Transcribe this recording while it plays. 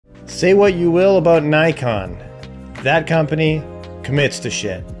Say what you will about Nikon. That company commits to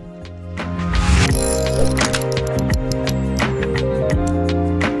shit.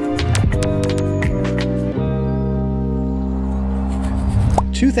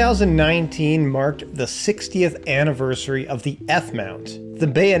 "2019 marked the 60th anniversary of the F-mount, the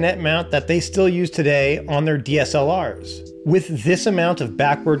bayonet mount that they still use today on their DSLRs. With this amount of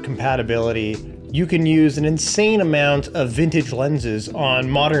backward compatibility, you can use an insane amount of vintage lenses on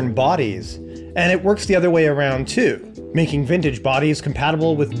modern bodies, and it works the other way around too, making vintage bodies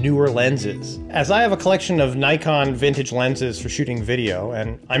compatible with newer lenses. As I have a collection of Nikon vintage lenses for shooting video,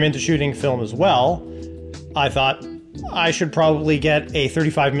 and I'm into shooting film as well, I thought I should probably get a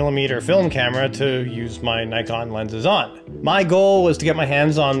 35mm film camera to use my Nikon lenses on. My goal was to get my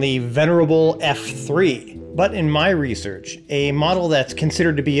hands on the venerable F3, but in my research, a model that's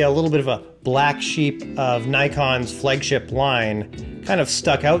considered to be a little bit of a black sheep of Nikon's flagship line kind of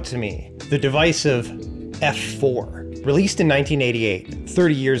stuck out to me. The divisive F4. Released in 1988,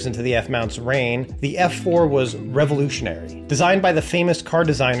 30 years into the F-mount's reign, the F4 was revolutionary. Designed by the famous car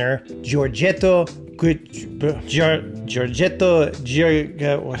designer Giorgetto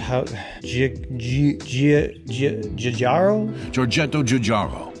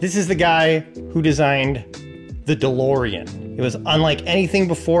Giugiaro. This is the guy who designed the DeLorean. It was unlike anything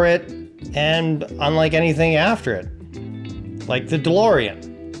before it and unlike anything after it. Like the DeLorean.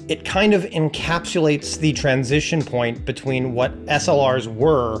 It kind of encapsulates the transition point between what SLRs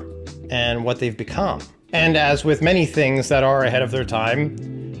were and what they've become. And as with many things that are ahead of their time,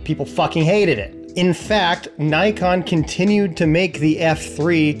 people fucking hated it. In fact, Nikon continued to make the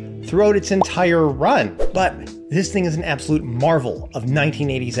F3 throughout its entire run. But this thing is an absolute marvel of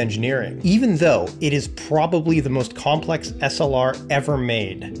 1980s engineering, even though it is probably the most complex SLR ever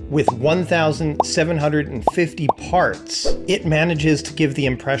made. With 1,750 parts, it manages to give the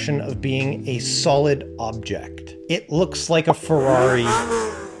impression of being a solid object. It looks like a Ferrari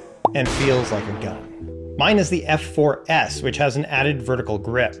and feels like a gun. Mine is the F4S, which has an added vertical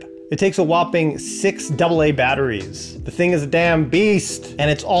grip. It takes a whopping 6 AA batteries. The thing is a damn beast,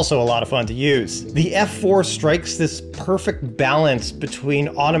 and it's also a lot of fun to use. The F4 strikes this perfect balance between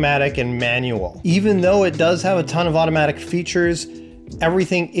automatic and manual. Even though it does have a ton of automatic features,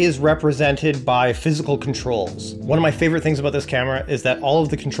 everything is represented by physical controls. One of my favorite things about this camera is that all of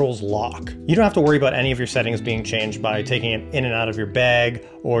the controls lock. You don't have to worry about any of your settings being changed by taking it in and out of your bag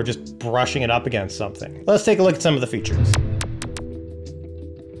or just brushing it up against something. Let's take a look at some of the features.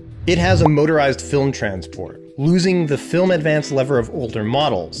 It has a motorized film transport, losing the film advance lever of older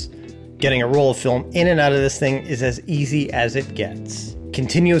models. Getting a roll of film in and out of this thing is as easy as it gets.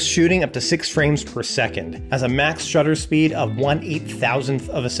 Continuous shooting up to 6 frames per second, has a max shutter speed of 1/8,000th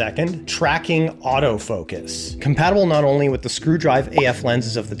of a second, tracking autofocus. Compatible not only with the screw drive AF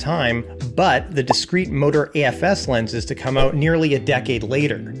lenses of the time, but the discrete motor AFS lenses to come out nearly a decade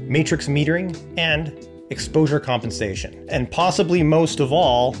later, matrix metering, and exposure compensation. And possibly most of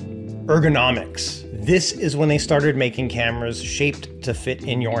all, ergonomics. This is when they started making cameras shaped to fit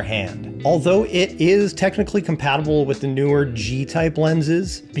in your hand. Although it is technically compatible with the newer G-type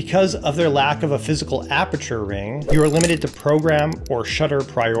lenses, because of their lack of a physical aperture ring, you are limited to program or shutter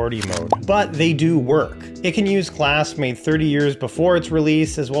priority mode. But they do work. It can use glass made 30 years before its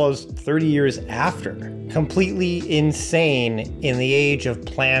release as well as 30 years after. Completely insane in the age of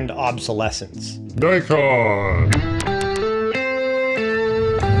planned obsolescence. Nikon.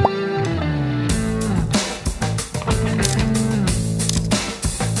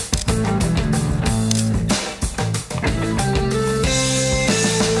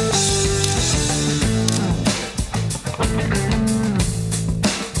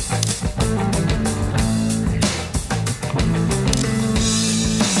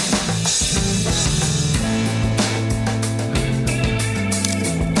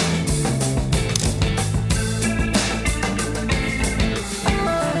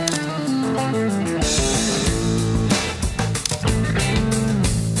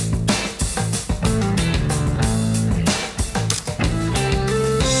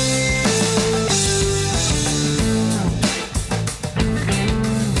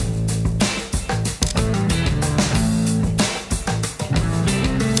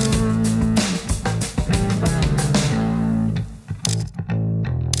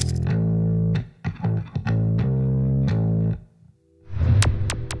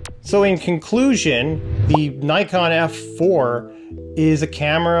 So in conclusion, the Nikon F4 is a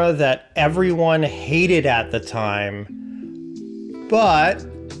camera that everyone hated at the time, but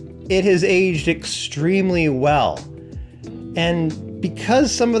it has aged extremely well. And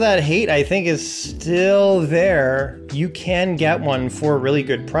because some of that hate I think is still there, you can get one for a really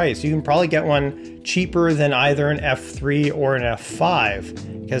good price. You can probably get one cheaper than either an F3 or an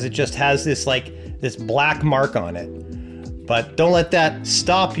F5 because it just has this this black mark on it. But don't let that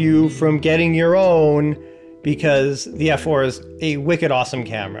stop you from getting your own, because the F4 is a wicked awesome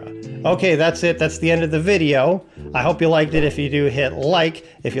camera. Okay, that's it. That's the end of the video. I hope you liked it. If you do, hit like.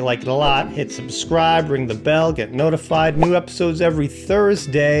 If you liked it a lot, hit subscribe, ring the bell, get notified. New episodes every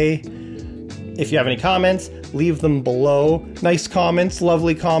Thursday. If you have any comments, leave them below. Nice comments,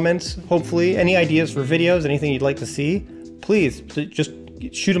 lovely comments, hopefully. Any ideas for videos, anything you'd like to see, please just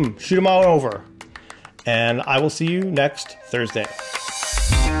shoot them out over. And I will see you next Thursday.